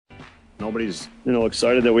Nobody's,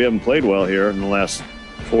 excited that we haven't played well here in the last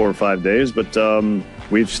 4 or 5 days, but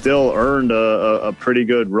we've still earned a pretty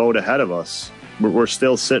good road ahead of us. We're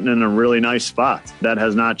still sitting in a really nice spot. That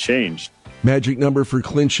has not changed. Magic number for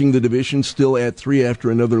clinching the division still at 3 after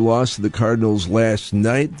another loss to the Cardinals last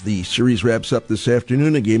night. The series wraps up this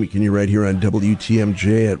afternoon. A game you can hear right here on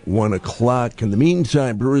WTMJ at 1 o'clock. In the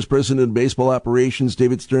meantime, Brewers President of Baseball Operations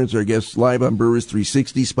David Stearns, our guest live on Brewers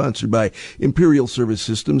 360, sponsored by Imperial Service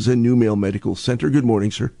Systems and New Mail Medical Center. Good morning,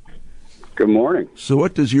 sir. Good morning. So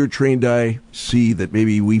what does your trained eye see that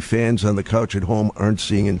maybe we fans on the couch at home aren't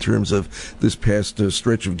seeing in terms of this past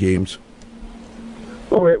stretch of games?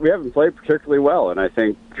 Well, we haven't played particularly well, and I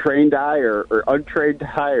think trained eye or untrained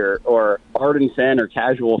eye or ardent fan or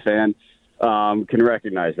casual fan can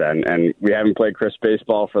recognize that. And we haven't played crisp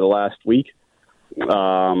baseball for the last week.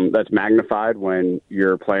 That's magnified when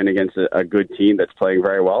you're playing against a good team that's playing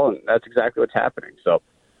very well, and that's exactly what's happening. So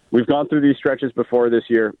we've gone through these stretches before this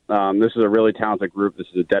year. This is a really talented group. This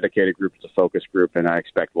is a dedicated group. It's a focused group, and I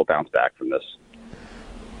expect we'll bounce back from this.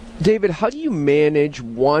 David, how do you manage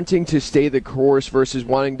wanting to stay the course versus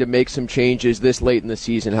wanting to make some changes this late in the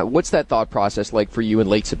season? What's that thought process like for you in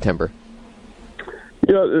late September?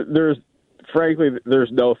 There's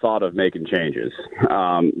no thought of making changes.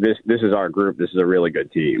 This is our group. This is a really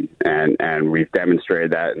good team, and we've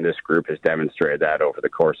demonstrated that, and this group has demonstrated that over the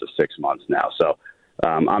course of 6 months now. So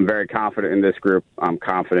I'm very confident in this group. I'm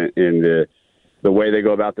confident in the way they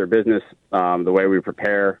go about their business, the way we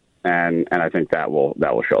prepare. And I think that will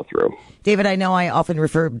show through. David, I know I often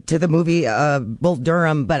refer to the movie Bull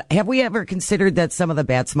Durham, but have we ever considered that some of the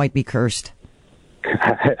bats might be cursed?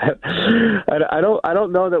 I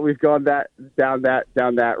don't know that we've gone down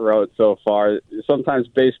that road so far. Sometimes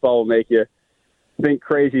baseball will make you think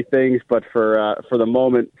crazy things, but for the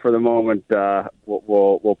moment,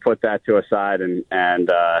 we'll put that to a side and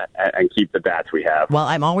keep the bats we have. Well,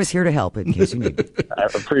 I'm always here to help in case you need. I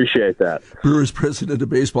appreciate that. Brewers President of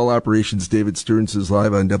Baseball Operations David Stearns is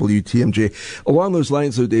live on WTMJ. Along those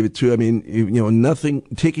lines, though, David, too. I mean,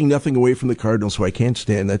 taking nothing away from the Cardinals, who I can't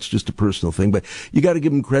stand. That's just a personal thing, but you got to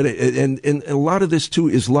give them credit. And a lot of this too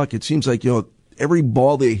is luck. It seems like every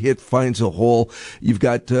ball they hit finds a hole. You've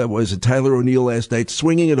got, Tyler O'Neill last night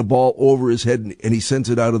swinging at a ball over his head, and he sends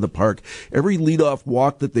it out of the park. Every leadoff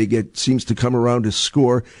walk that they get seems to come around to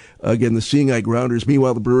score. Again, the seeing eye grounders.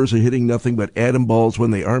 Meanwhile, the Brewers are hitting nothing but atom balls when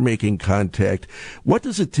they are making contact. What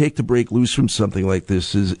does it take to break loose from something like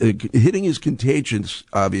this? Hitting is contagious,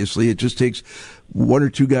 obviously. It just takes one or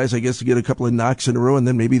two guys, I guess, to get a couple of knocks in a row, and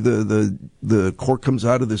then maybe the cork comes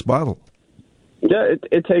out of this bottle. Yeah,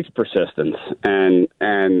 it takes persistence, and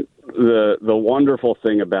the wonderful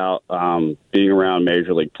thing about being around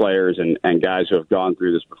major league players and guys who have gone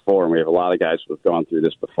through this before, and we have a lot of guys who have gone through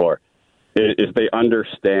this before, is they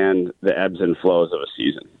understand the ebbs and flows of a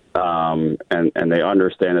season, and they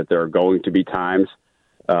understand that there are going to be times,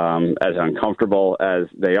 as uncomfortable as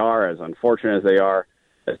they are, as unfortunate as they are,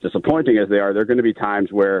 as disappointing as they are, there are going to be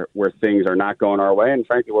times where things are not going our way, and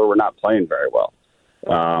frankly, where we're not playing very well.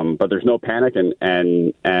 But there's no panic,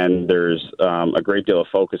 and there's a great deal of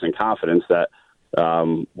focus and confidence that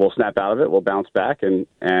we'll snap out of it, we'll bounce back, and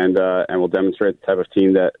we'll demonstrate the type of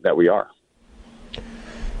team that we are.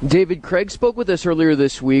 David, Craig spoke with us earlier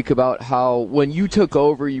this week about how when you took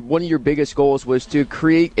over, one of your biggest goals was to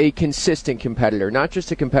create a consistent competitor, not just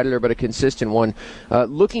a competitor, but a consistent one.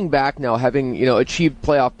 Looking back now, having achieved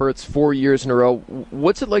playoff berths 4 years in a row,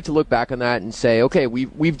 what's it like to look back on that and say, okay,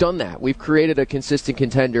 we've done that. We've created a consistent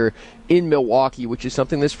contender in Milwaukee, which is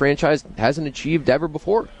something this franchise hasn't achieved ever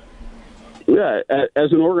before. Yeah,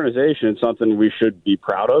 as an organization, it's something we should be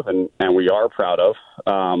proud of, and we are proud of.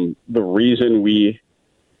 The reason we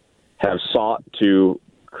have sought to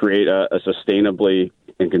create a sustainably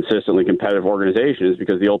and consistently competitive organization is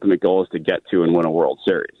because the ultimate goal is to get to and win a World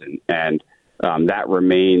Series, and that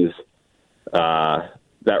remains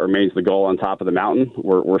the goal on top of the mountain.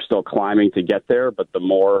 We're still climbing to get there, but the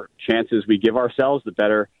more chances we give ourselves, the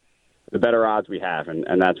better odds we have,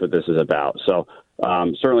 and that's what this is about. So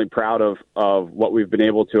certainly proud of what we've been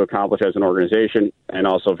able to accomplish as an organization, and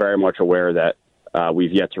also very much aware that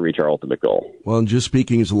we've yet to reach our ultimate goal. Well, and just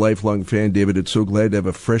speaking as a lifelong fan, David, it's so glad to have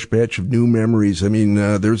a fresh batch of new memories. I mean,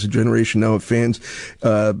 there's a generation now of fans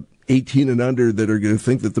 18 and under that are going to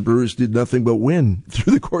think that the Brewers did nothing but win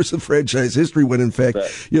through the course of franchise history, when in fact,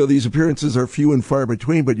 these appearances are few and far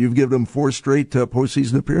between, but you've given them 4 straight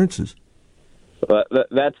postseason appearances.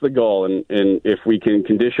 That's the goal, and if we can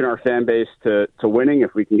condition our fan base to winning,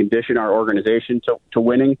 if we can condition our organization to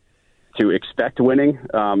winning, to expect winning,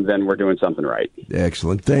 then we're doing something right.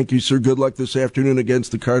 Excellent. Thank you, sir. Good luck this afternoon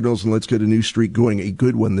against the Cardinals, and let's get a new streak going, a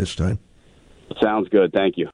good one this time. Sounds good. Thank you.